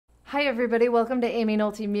Hi everybody, welcome to Aimee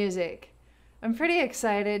Nolte Music. I'm pretty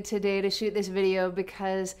excited today to shoot this video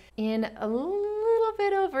because in a little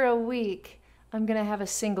bit over a week I'm gonna have a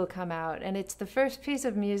single come out, and it's the first piece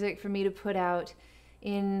of music for me to put out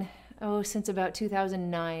in, since about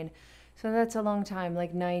 2009. So that's a long time,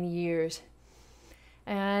 like 9 years.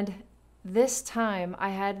 And this time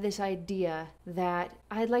I had this idea that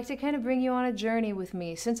I'd like to kind of bring you on a journey with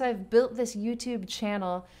me. Since I've built this YouTube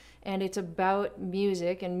channel and it's about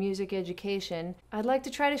music and music education, I'd like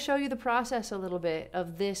to try to show you the process a little bit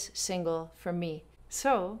of this single for me.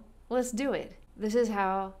 So let's do it. This is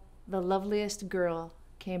how The Loveliest Girl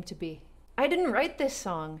came to be. I didn't write this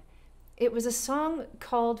song. It was a song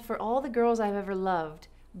called For All the Girls I've Ever Loved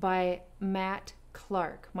by Matt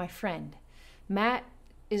Clark, my friend. Matt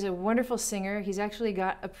is a wonderful singer. He's actually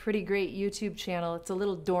got a pretty great YouTube channel. It's a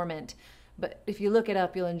little dormant, but if you look it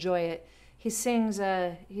up, you'll enjoy it. He sings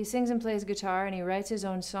and plays guitar, and he writes his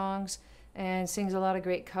own songs and sings a lot of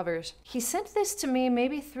great covers. He sent this to me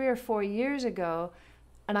maybe 3 or 4 years ago,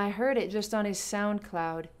 and I heard it just on his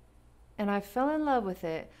SoundCloud, and I fell in love with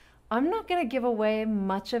it. I'm not gonna give away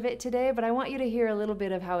much of it today, but I want you to hear a little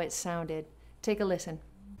bit of how it sounded. Take a listen.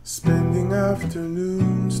 Spending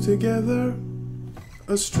afternoons together,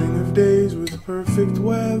 a string of days with perfect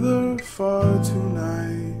weather, far too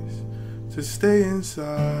nice to stay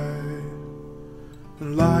inside.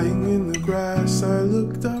 And lying in the grass, I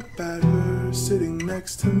looked up at her, sitting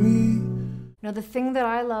next to me. Now, the thing that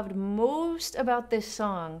I loved most about this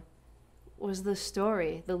song was the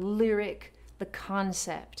story, the lyric, the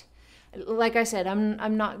concept. Like I said,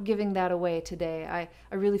 I'm not giving that away today.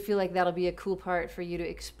 I really feel like that'll be a cool part for you to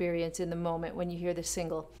experience in the moment when you hear the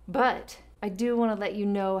single. But I do want to let you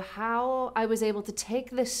know how I was able to take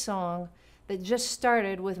this song that just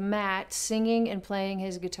started with Matt singing and playing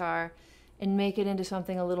his guitar and make it into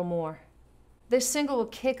something a little more. This single will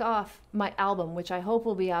kick off my album, which I hope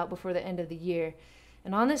will be out before the end of the year.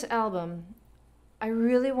 And on this album, I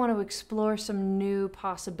really want to explore some new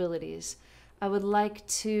possibilities. I would like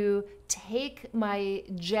to take my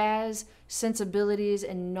jazz sensibilities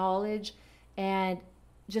and knowledge and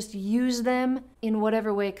just use them in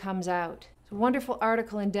whatever way comes out. There's a wonderful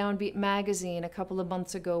article in Downbeat magazine a couple of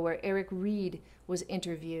months ago where Eric Reed was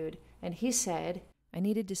interviewed, and he said, I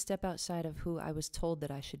needed to step outside of who I was told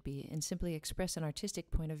that I should be and simply express an artistic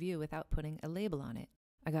point of view without putting a label on it.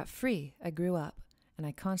 I got free, I grew up, and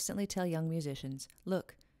I constantly tell young musicians,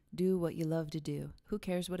 look, do what you love to do. Who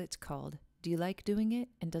cares what it's called? Do you like doing it,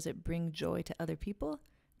 and does it bring joy to other people?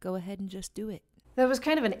 Go ahead and just do it. That was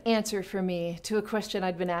kind of an answer for me to a question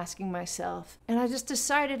I'd been asking myself. And I just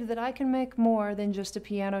decided that I can make more than just a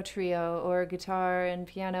piano trio or a guitar and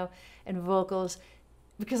piano and vocals,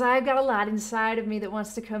 because I've got a lot inside of me that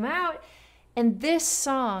wants to come out. And this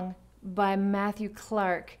song by Matthew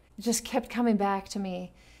Clark just kept coming back to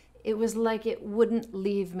me. It was like it wouldn't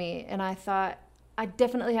leave me. And I thought, I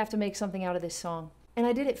definitely have to make something out of this song. And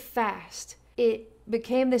I did it fast. It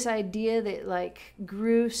became this idea that like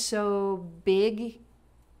grew so big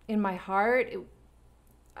in my heart.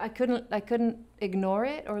 I couldn't ignore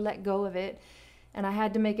it or let go of it. And I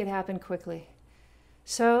had to make it happen quickly.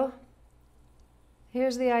 So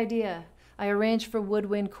here's the idea. I arranged for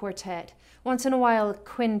woodwind quartet. Once in a while a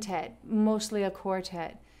quintet, mostly a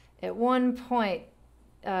quartet. At one point,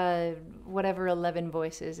 whatever 11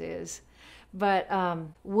 voices is. But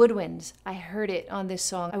woodwinds, I heard it on this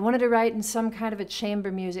song. I wanted to write in some kind of a chamber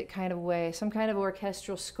music kind of way, some kind of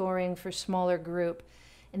orchestral scoring for smaller group.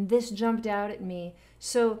 And this jumped out at me.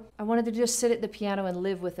 So I wanted to just sit at the piano and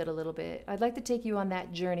live with it a little bit. I'd like to take you on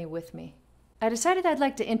that journey with me. I decided I'd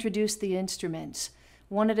like to introduce the instruments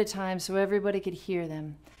one at a time so everybody could hear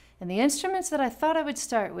them. And the instruments that I thought I would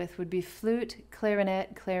start with would be flute,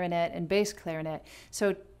 clarinet, and bass clarinet.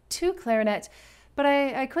 So 2 clarinets, but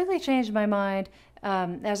I quickly changed my mind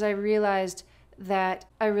as I realized that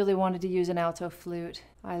I really wanted to use an alto flute.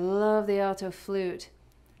 I love the alto flute.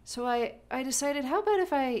 So I decided, how about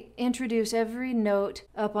if I introduce every note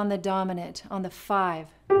up on the dominant, on the 5.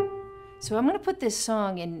 So I'm going to put this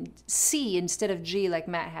song in C instead of G like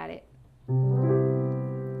Matt had it.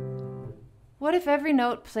 What if every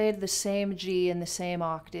note played the same G in the same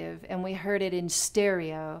octave and we heard it in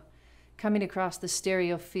stereo, coming across the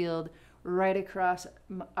stereo field right across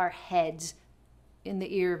our heads in the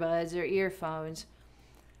earbuds or earphones?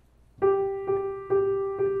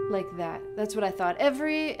 Like that. That's what I thought.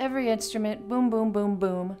 Every instrument, boom, boom, boom,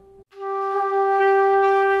 boom.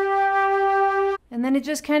 And then it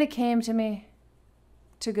just kind of came to me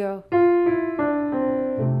to go.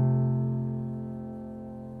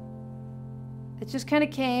 It just kind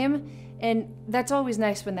of came, and that's always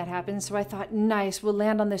nice when that happens. So I thought, nice, we'll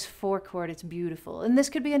land on this 4 chord. It's beautiful. And this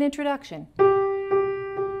could be an introduction.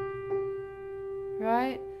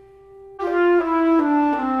 Right? We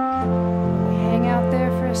hang out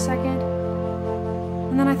there for a second.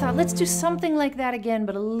 And then I thought, let's do something like that again,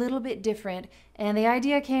 but a little bit different. And the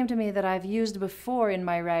idea came to me that I've used before in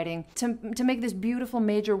my writing to make this beautiful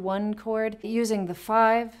major 1 chord using the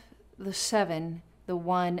 5, the 7, the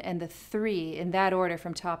 1, and the 3 in that order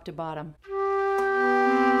from top to bottom. That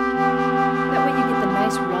way you get the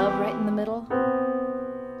nice rub right in the middle.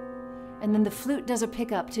 And then the flute does a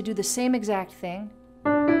pickup to do the same exact thing.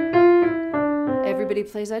 Everybody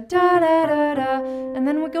plays a da-da-da-da, and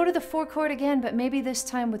then we go to the 4 chord again, but maybe this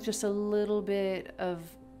time with just a little bit of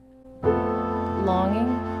longing.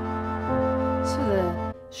 So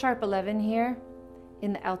the sharp 11 here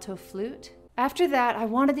in the alto flute. After that, I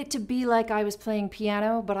wanted it to be like I was playing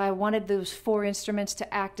piano, but I wanted those 4 instruments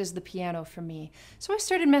to act as the piano for me. So I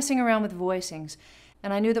started messing around with voicings,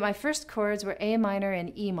 and I knew that my first chords were A minor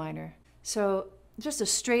and E minor. So just a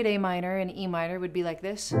straight A minor and E minor would be like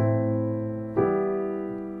this.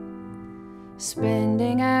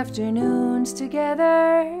 Spending afternoons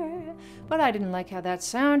together. But I didn't like how that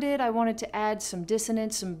sounded. I wanted to add some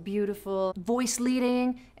dissonance, some beautiful voice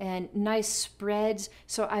leading, and nice spreads.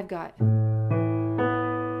 So I've got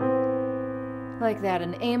like that,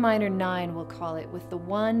 an A minor 9 we'll call it, with the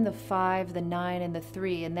 1, the 5, the 9, and the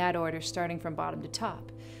 3 in that order, starting from bottom to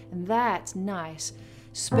top. And that's nice.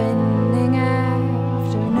 Spending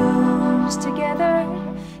afternoons together.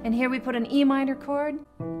 And here we put an E minor chord.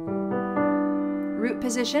 Root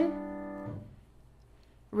position,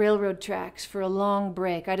 railroad tracks for a long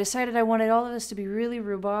break. I decided I wanted all of this to be really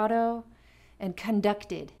rubato and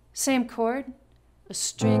conducted. Same chord, a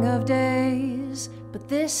string of days, but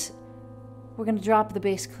this, we're gonna drop the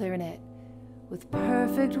bass clarinet with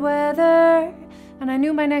perfect weather. And I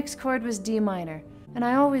knew my next chord was D minor. And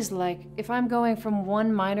I always like, if I'm going from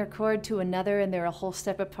one minor chord to another and they're a whole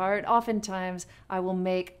step apart, oftentimes I will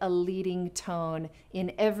make a leading tone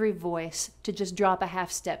in every voice to just drop a half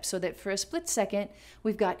step so that for a split second,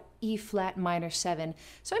 we've got E flat minor 7.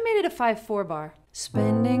 So I made it a 5/4 bar.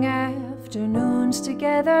 Spending afternoons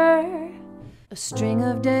together, a string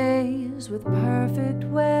of days with perfect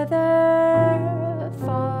weather,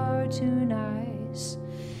 far too nice.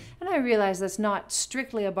 I realized that's not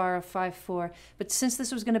strictly a bar of 5/4, but since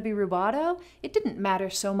this was going to be rubato, it didn't matter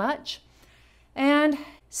so much. And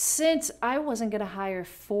since I wasn't going to hire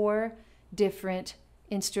 4 different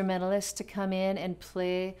instrumentalists to come in and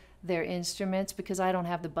play their instruments because I don't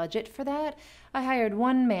have the budget for that, I hired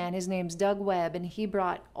one man. His name's Doug Webb, and he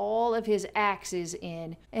brought all of his axes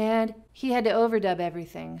in, and he had to overdub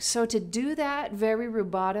everything. So to do that very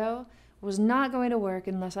rubato was not going to work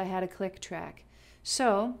unless I had a click track.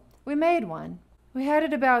 So we made one. We had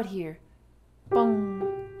it about here. Boom.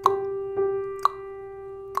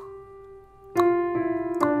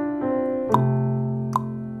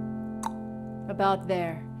 About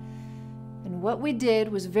there. And what we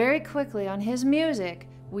did was very quickly on his music,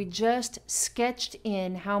 we just sketched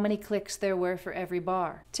in how many clicks there were for every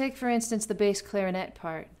bar. Take, for instance, the bass clarinet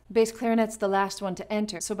part. Bass clarinet's the last one to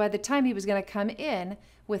enter. So by the time he was going to come in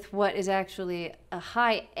with what is actually a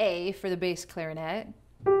high A for the bass clarinet,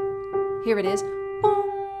 here it is.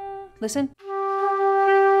 Boom. Listen.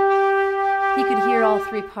 He could hear all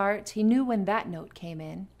 3 parts. He knew when that note came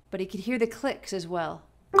in, but he could hear the clicks as well.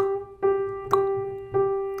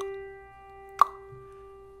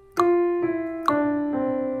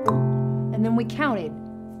 And then we counted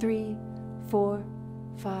 3, 4,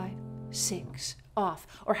 5, 6 off,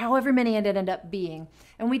 or however many it ended up being.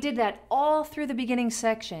 And we did that all through the beginning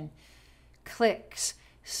section. Clicks,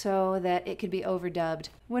 so that it could be overdubbed.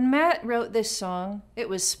 When Matt wrote this song, it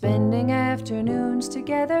was spending afternoons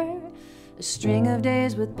together, a string of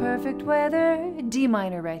days with perfect weather, D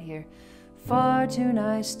minor right here. Far too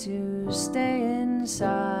nice to stay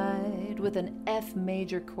inside, with an F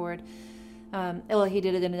major chord. Well, he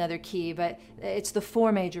did it in another key, but it's the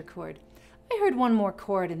 4 major chord. I heard one more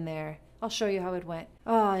chord in there. I'll show you how it went.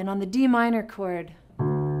 And on the D minor chord,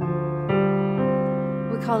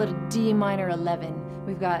 we call it a D minor 11.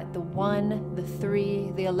 We've got the 1, the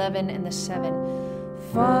 3, the 11, and the 7.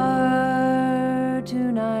 Far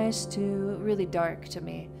too nice to, really dark to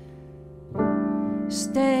me.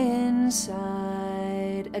 Stay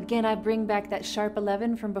inside. Again, I bring back that sharp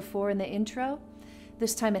 11 from before in the intro.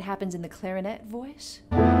 This time it happens in the clarinet voice.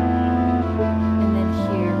 And then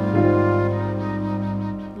here,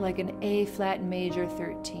 like an A flat major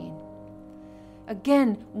 13.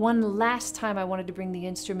 Again, one last time I wanted to bring the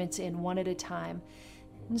instruments in one at a time.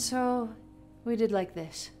 And so we did like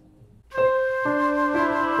this.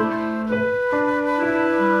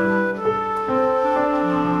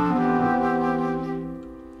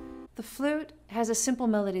 The flute has a simple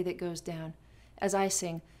melody that goes down as I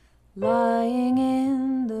sing. Lying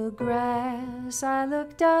in the grass, I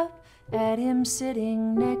looked up at him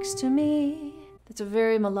sitting next to me. That's a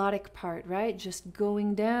very melodic part, right? Just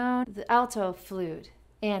going down. The alto flute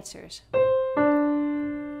answers.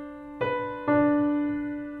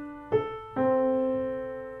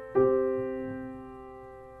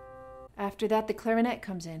 After that, the clarinet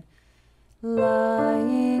comes in.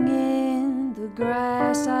 Lying in the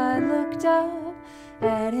grass, I looked up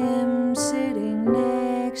at him sitting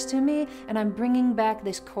next to me. And I'm bringing back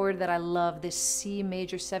this chord that I love, this C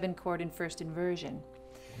major 7 chord in first inversion.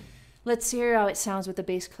 Let's hear how it sounds with the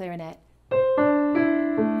bass clarinet.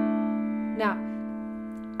 Now,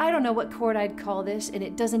 I don't know what chord I'd call this, and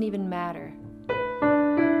it doesn't even matter.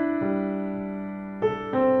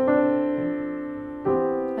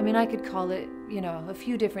 I mean, I could call it, you know, a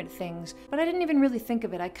few different things, but I didn't even really think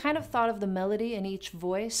of it. I kind of thought of the melody in each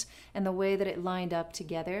voice and the way that it lined up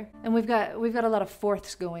together. And we've got a lot of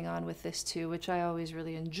fourths going on with this too, which I always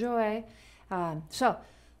really enjoy. So,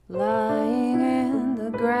 lying in the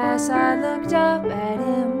grass, I looked up at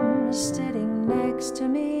him sitting next to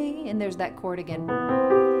me, and there's that chord again.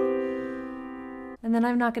 And then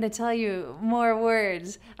I'm not going to tell you more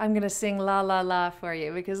words. I'm going to sing la la la for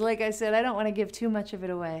you because, like I said, I don't want to give too much of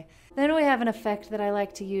it away. Then we have an effect that I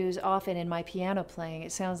like to use often in my piano playing.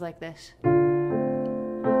 It sounds like this.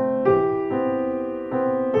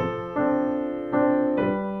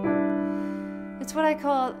 It's what I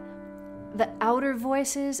call the outer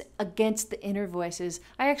voices against the inner voices.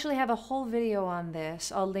 I actually have a whole video on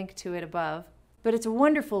this. I'll link to it above. But it's a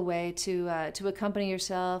wonderful way to accompany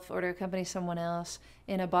yourself or to accompany someone else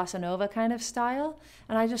in a bossa nova kind of style.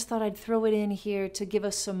 And I just thought I'd throw it in here to give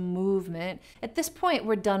us some movement. At this point,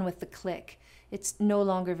 we're done with the click. It's no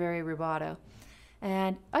longer very rubato.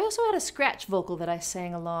 And I also had a scratch vocal that I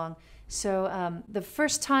sang along. So the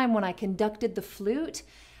first time when I conducted the flute,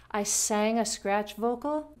 I sang a scratch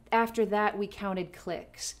vocal. After that, we counted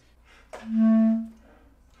clicks. And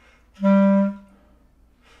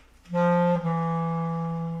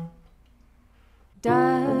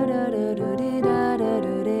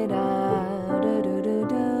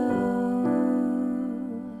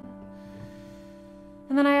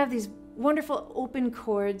then I have these wonderful open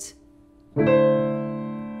chords. We've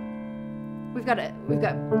got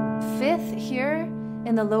fifth here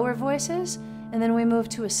in the lower voices, and then we move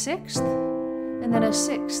to a sixth, and then a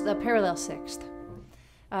sixth, a parallel sixth.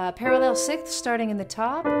 Parallel sixth starting in the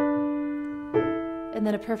top, and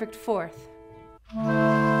then a perfect fourth. With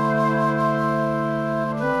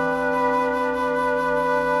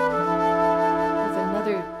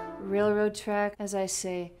another railroad track as I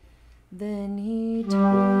say, then he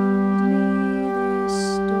told me this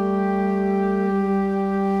story.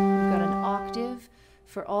 We've got an octave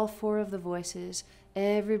for all four of the voices.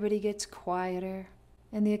 Everybody gets quieter,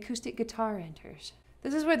 and the acoustic guitar enters.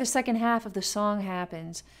 This is where the second half of the song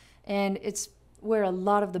happens, and it's where a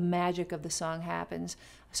lot of the magic of the song happens.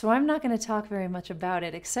 So I'm not going to talk very much about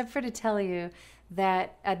it, except for to tell you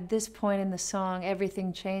that at this point in the song,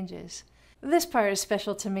 everything changes. This part is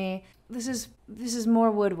special to me. This is more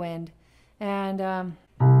woodwind, and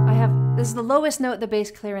this is the lowest note the bass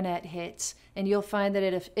clarinet hits, and you'll find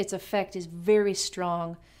that its effect is very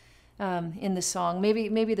strong in the song.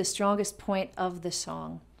 Maybe the strongest point of the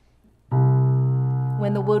song,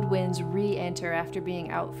 when the woodwinds re-enter after being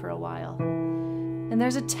out for a while. And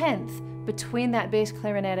there's a tenth between that bass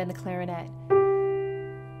clarinet and the clarinet.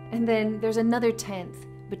 And then there's another tenth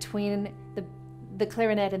between the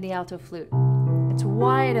clarinet and the alto flute. It's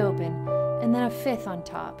wide open, and then a fifth on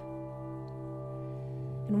top.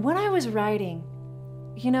 And when I was writing,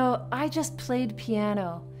 you know, I just played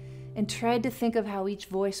piano and tried to think of how each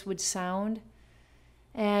voice would sound,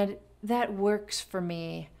 and that works for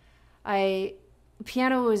me.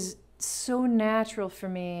 Piano is so natural for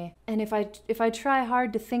me, and if I try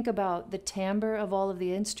hard to think about the timbre of all of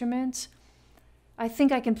the instruments, I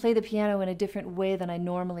think I can play the piano in a different way than I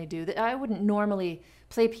normally do. I wouldn't normally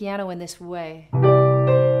play piano in this way.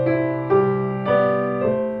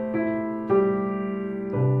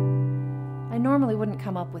 I normally wouldn't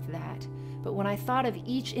come up with that, but when I thought of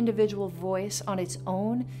each individual voice on its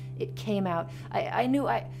own, it came out. I knew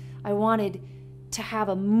I wanted to have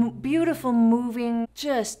a beautiful moving,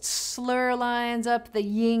 just slur lines up the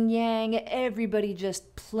yin-yang, everybody just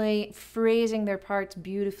phrasing their parts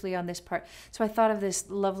beautifully on this part. So I thought of this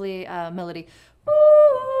lovely melody,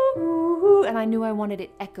 and I knew I wanted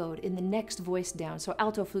it echoed in the next voice down, so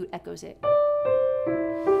alto flute echoes it.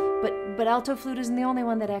 But alto flute isn't the only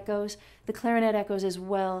one that echoes. The clarinet echoes as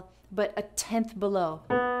well, but a tenth below.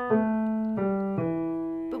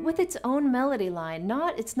 But with its own melody line.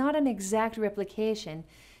 It's not an exact replication.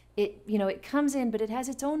 It comes in, but it has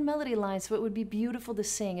its own melody line, so it would be beautiful to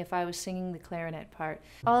sing if I was singing the clarinet part.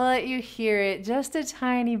 I'll let you hear it just a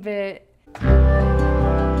tiny bit.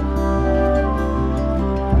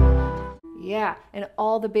 Yeah, and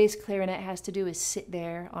all the bass clarinet has to do is sit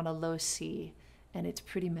there on a low C, and it's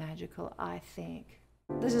pretty magical, I think.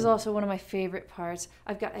 This is also one of my favorite parts.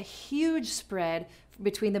 I've got a huge spread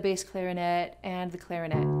between the bass clarinet and the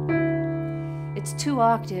clarinet. It's 2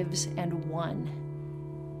 octaves and 1.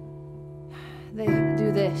 They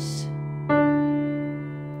do this,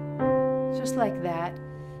 just like that.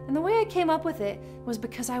 And the way I came up with it was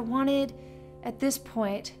because at this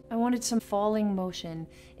point, I wanted some falling motion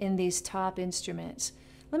in these top instruments.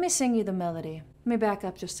 Let me sing you the melody. Let me back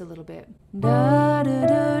up just a little bit.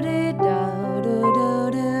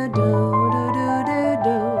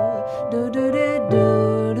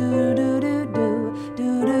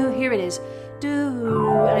 Here it is.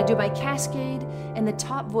 And I do my cascade, and the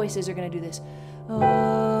top voices are going to do this.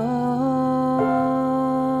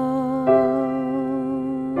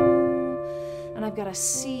 And I've got a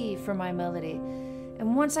C for my melody.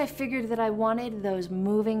 And once I figured that I wanted those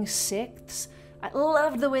moving sixths, I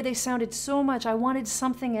loved the way they sounded so much, I wanted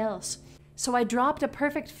something else. So I dropped a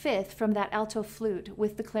perfect fifth from that alto flute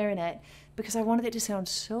with the clarinet because I wanted it to sound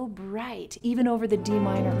so bright, even over the D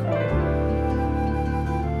minor chord.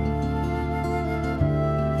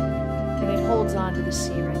 And it holds on to the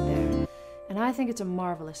C right there. And I think it's a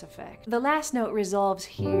marvelous effect. The last note resolves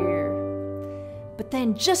here. But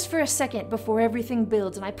then just for a second before everything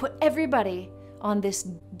builds, and I put everybody on this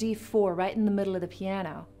D4 right in the middle of the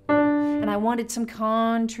piano. And I wanted some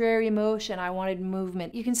contrary motion, I wanted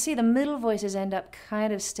movement. You can see the middle voices end up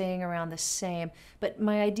kind of staying around the same, but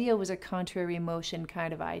my idea was a contrary motion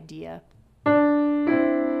kind of idea. And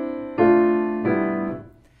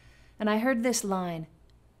I heard this line.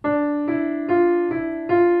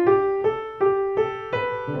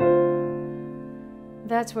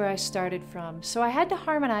 That's where I started from. So I had to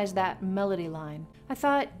harmonize that melody line. I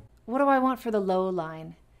thought, what do I want for the low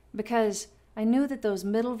line? Because I knew that those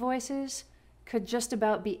middle voices could just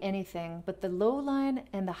about be anything, but the low line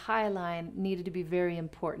and the high line needed to be very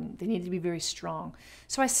important. They needed to be very strong.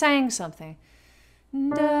 So I sang something.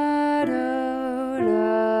 Da, da, da,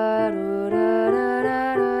 da, da,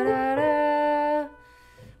 da, da, da.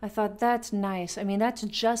 I thought, that's nice. I mean, that's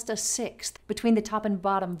just a sixth between the top and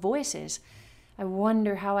bottom voices. I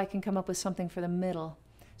wonder how I can come up with something for the middle.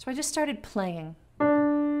 So I just started playing.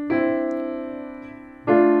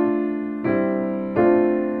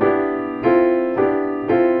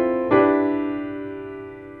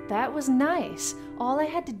 That was nice. All I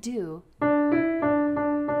had to do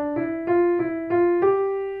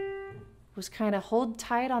was kind of hold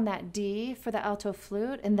tight on that D for the alto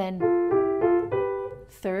flute, and then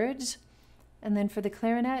thirds, and then for the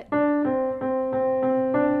clarinet,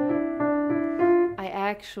 I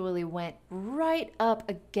actually went right up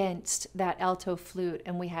against that alto flute,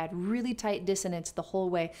 and we had really tight dissonance the whole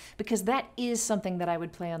way, because that is something that I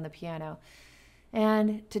would play on the piano.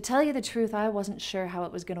 And to tell you the truth, I wasn't sure how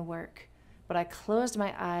it was going to work, but I closed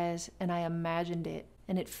my eyes and I imagined it,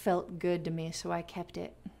 and it felt good to me, so I kept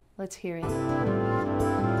it. Let's hear it. It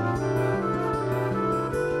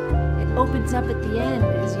opens up at the end,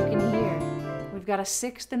 as you can hear. We've got a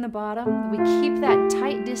sixth in the bottom. We keep that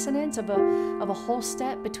tight dissonance of a whole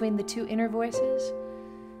step between the two inner voices.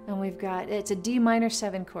 And we've got, it's a D minor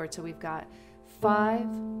 7 chord, so we've got 5,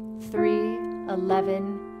 3,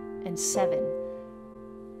 11, and 7.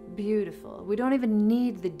 Beautiful. We don't even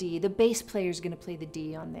need the D. The bass player's going to play the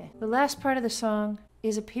D on there. The last part of the song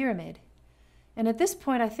is a pyramid. And at this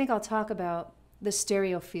point, I think I'll talk about the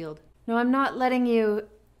stereo field. Now, I'm not letting you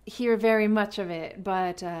hear very much of it,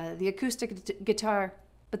 but the acoustic guitar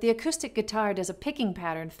does a picking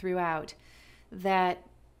pattern throughout that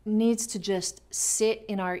needs to just sit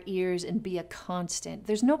in our ears and be a constant.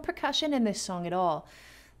 There's no percussion in this song at all.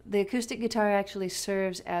 The acoustic guitar actually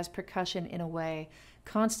serves as percussion in a way.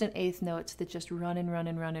 Constant eighth notes that just run and run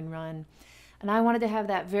and run and run. And I wanted to have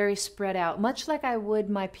that very spread out, much like I would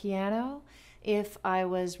my piano if I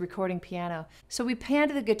was recording piano. So we panned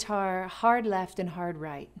the guitar hard left and hard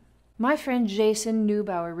right. My friend Jason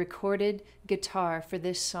Neubauer recorded guitar for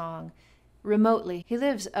this song remotely. He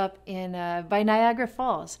lives up in by Niagara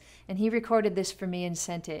Falls, and he recorded this for me and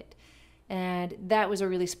sent it. And that was a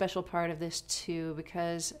really special part of this too,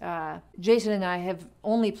 because Jason and I have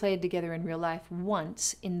only played together in real life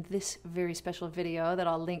once in this very special video that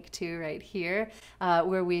I'll link to right here,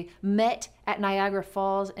 where we met at Niagara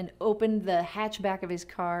Falls and opened the hatchback of his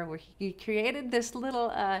car, where he created this little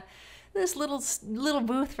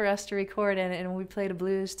booth for us to record in, and we played a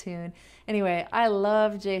blues tune. Anyway, I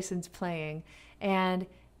love Jason's playing, and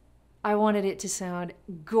I wanted it to sound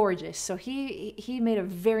gorgeous. So he made a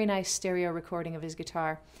very nice stereo recording of his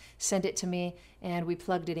guitar, sent it to me, and we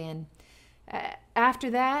plugged it in. After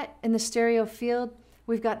that, in the stereo field,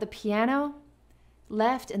 we've got the piano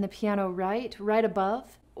left and the piano right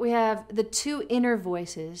above. We have the two inner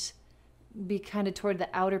voices be kind of toward the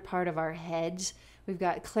outer part of our heads. We've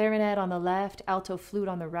got clarinet on the left, alto flute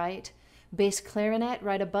on the right, bass clarinet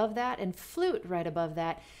right above that, and flute right above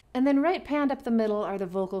that. And then right panned up the middle are the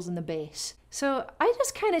vocals and the bass. So I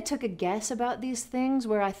just kind of took a guess about these things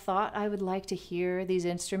where I thought I would like to hear these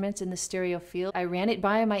instruments in the stereo field. I ran it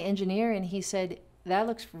by my engineer and he said, "That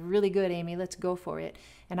looks really good, Aimee, let's go for it."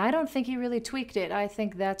 And I don't think he really tweaked it. I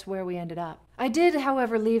think that's where we ended up. I did,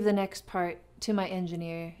 however, leave the next part to my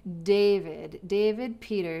engineer, David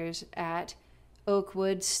Peters at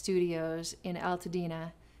Oakwood Studios in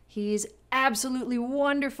Altadena. He's absolutely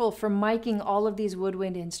wonderful for miking all of these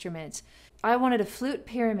woodwind instruments. I wanted a flute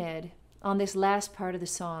pyramid on this last part of the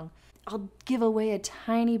song. I'll give away a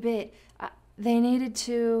tiny bit. They needed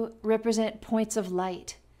to represent points of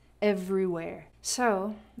light everywhere.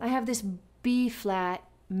 So I have this B flat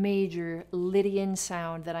major Lydian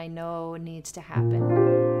sound that I know needs to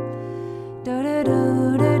happen.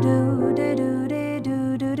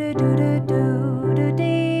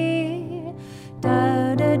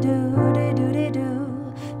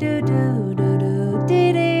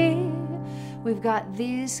 We've got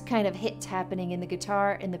these kind of hits happening in the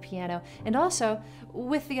guitar and the piano, and also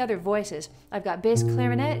with the other voices. I've got bass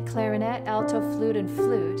clarinet, alto flute, and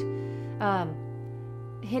flute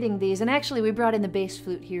hitting these. And actually we brought in the bass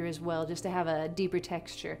flute here as well, just to have a deeper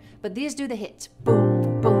texture. But these do the hits.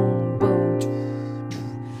 Boom, boom, boom, boom,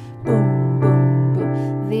 boom,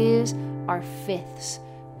 boom. These are fifths.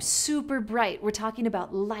 Super bright. We're talking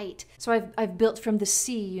about light. So I've built from the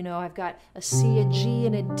C, you know, I've got a C, a G,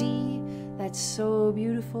 and a D. That's so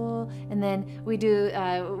beautiful. And then we do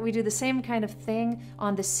the same kind of thing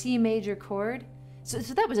on the C major chord. So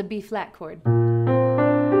that was a B flat chord.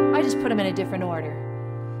 I just put them in a different order.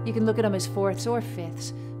 You can look at them as fourths or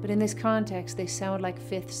fifths, but in this context they sound like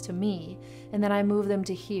fifths to me. And then I move them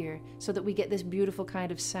to here so that we get this beautiful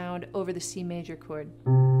kind of sound over the C major chord.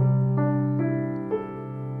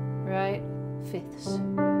 Right? Fifths.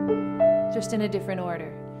 Just in a different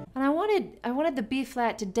order. And I wanted the B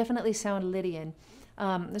flat to definitely sound Lydian.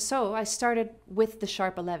 So I started with the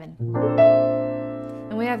sharp 11.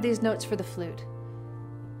 And we have these notes for the flute.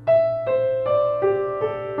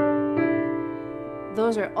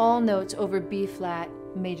 Those are all notes over B flat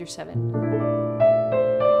major 7.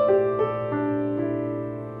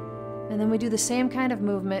 And then we do the same kind of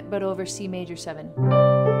movement but over C major 7.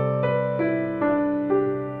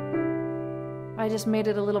 I just made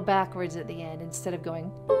it a little backwards at the end. Instead of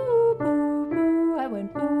going boo, boo, boo, I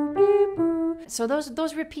went boo, beep, boo. So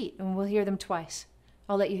those repeat, and we'll hear them twice.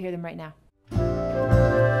 I'll let you hear them right now.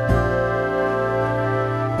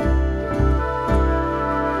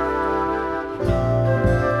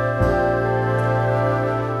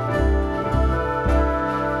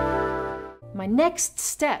 My next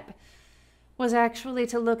step was actually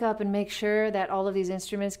to look up and make sure that all of these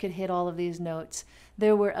instruments could hit all of these notes.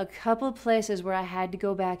 There were a couple places where I had to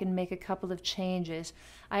go back and make a couple of changes.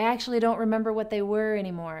 I actually don't remember what they were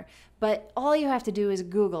anymore, but all you have to do is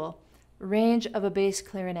Google range of a bass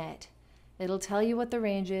clarinet. It'll tell you what the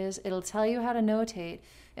range is. It'll tell you how to notate.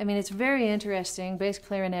 I mean, it's very interesting, bass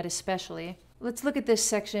clarinet especially. Let's look at this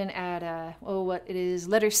section at, what it is,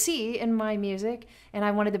 letter C in my music, and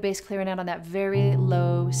I wanted the bass clarinet on that very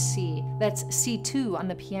low C. That's C2 on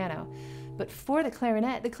the piano. But for the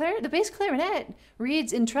clarinet, the bass clarinet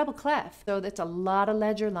reads in treble clef. So that's a lot of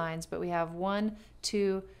ledger lines, but we have 1,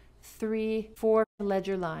 2, 3, 4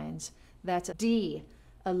 ledger lines. That's a D,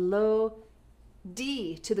 a low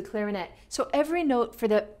D to the clarinet. So every note for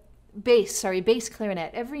the bass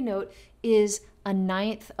clarinet, every note is a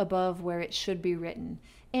ninth above where it should be written,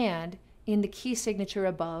 and in the key signature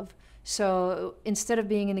above. So instead of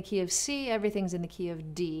being in the key of C, everything's in the key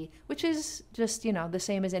of D, which is just, you know, the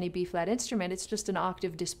same as any B flat instrument. It's just an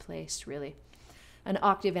octave displaced, really. An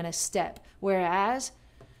octave and a step. Whereas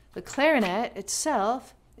the clarinet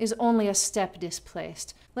itself is only a step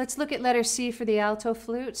displaced. Let's look at letter C for the alto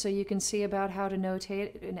flute so you can see about how to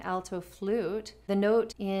notate an alto flute. The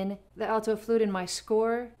note in the alto flute in my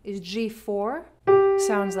score is G4.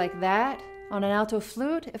 Sounds like that. On an alto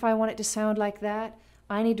flute, if I want it to sound like that,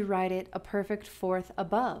 I need to write it a perfect fourth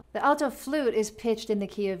above. The alto flute is pitched in the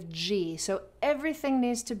key of G, so everything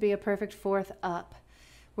needs to be a perfect fourth up.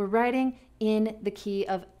 We're writing in the key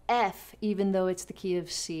of F, even though it's the key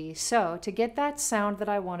of C. So to get that sound that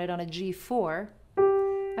I wanted on a G4,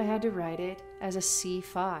 I had to write it as a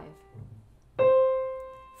C5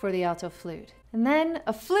 for the alto flute. And then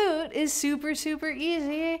a flute is super, super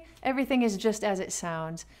easy. Everything is just as it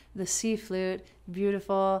sounds. The C flute,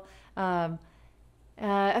 beautiful.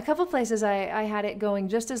 A couple places I had it going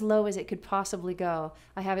just as low as it could possibly go.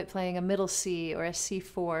 I have it playing a middle C or a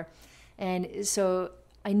C4. And so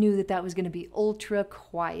I knew that that was going to be ultra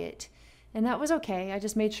quiet. And that was okay. I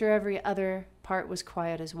just made sure every other part was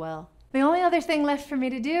quiet as well. The only other thing left for me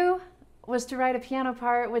to do was to write a piano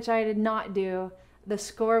part, which I did not do. The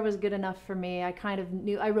score was good enough for me. I kind of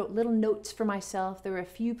knew, I wrote little notes for myself. There were a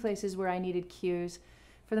few places where I needed cues.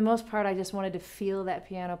 For the most part, I just wanted to feel that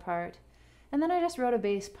piano part. And then I just wrote a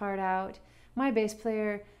bass part out. My bass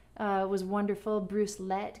player was wonderful. Bruce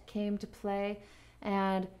Lett came to play,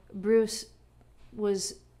 and Bruce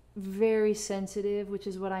was very sensitive, which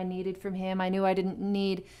is what I needed from him. I knew I didn't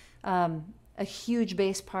need a huge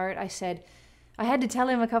bass part. I had to tell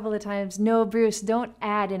him a couple of times, no, Bruce, don't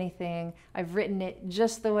add anything. I've written it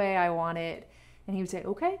just the way I want it. And he would say,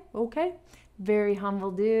 okay, okay. Very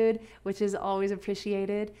humble dude, which is always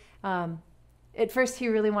appreciated. At first, he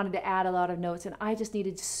really wanted to add a lot of notes, and I just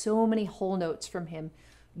needed so many whole notes from him.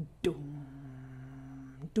 Doom,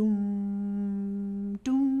 doom,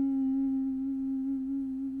 doom,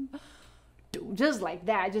 doom. Just like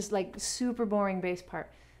that, just like super boring bass part.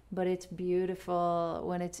 But it's beautiful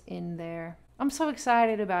when it's in there. I'm so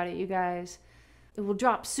excited about it, you guys. It will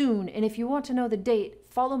drop soon, and if you want to know the date,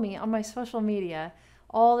 follow me on my social media.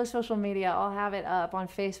 All the social media, I'll have it up on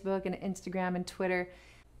Facebook and Instagram and Twitter.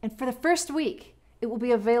 And for the first week, it will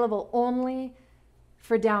be available only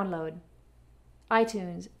for download.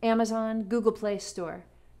 iTunes, Amazon, Google Play Store.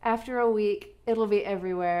 After a week, it'll be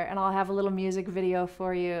everywhere, and I'll have a little music video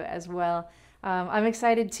for you as well. I'm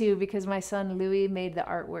excited too because my son Louis made the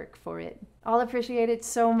artwork for it. I'll appreciate it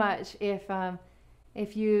so much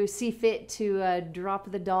if you see fit to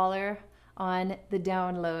drop the $1 on the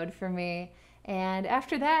download for me. And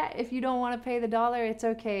after that, if you don't want to pay the $1, it's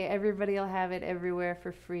okay. Everybody will have it everywhere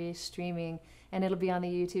for free streaming, and it'll be on the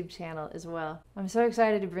YouTube channel as well. I'm so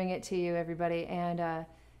excited to bring it to you, everybody, and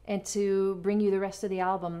to bring you the rest of the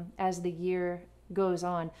album as the year goes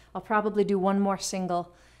on. I'll probably do one more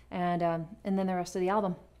single and then the rest of the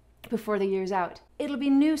album before the year's out. It'll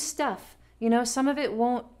be new stuff. You know, some of it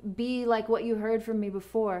won't be like what you heard from me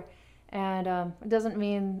before, and it doesn't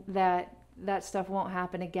mean that that stuff won't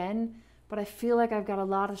happen again. But I feel like I've got a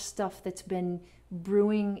lot of stuff that's been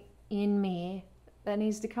brewing in me that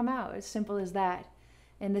needs to come out, as simple as that.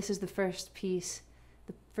 And this is the first piece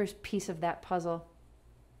of that puzzle.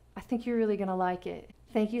 I think you're really gonna like it.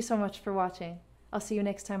 Thank you so much for watching. I'll see you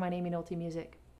next time on Aimee Nolte Music.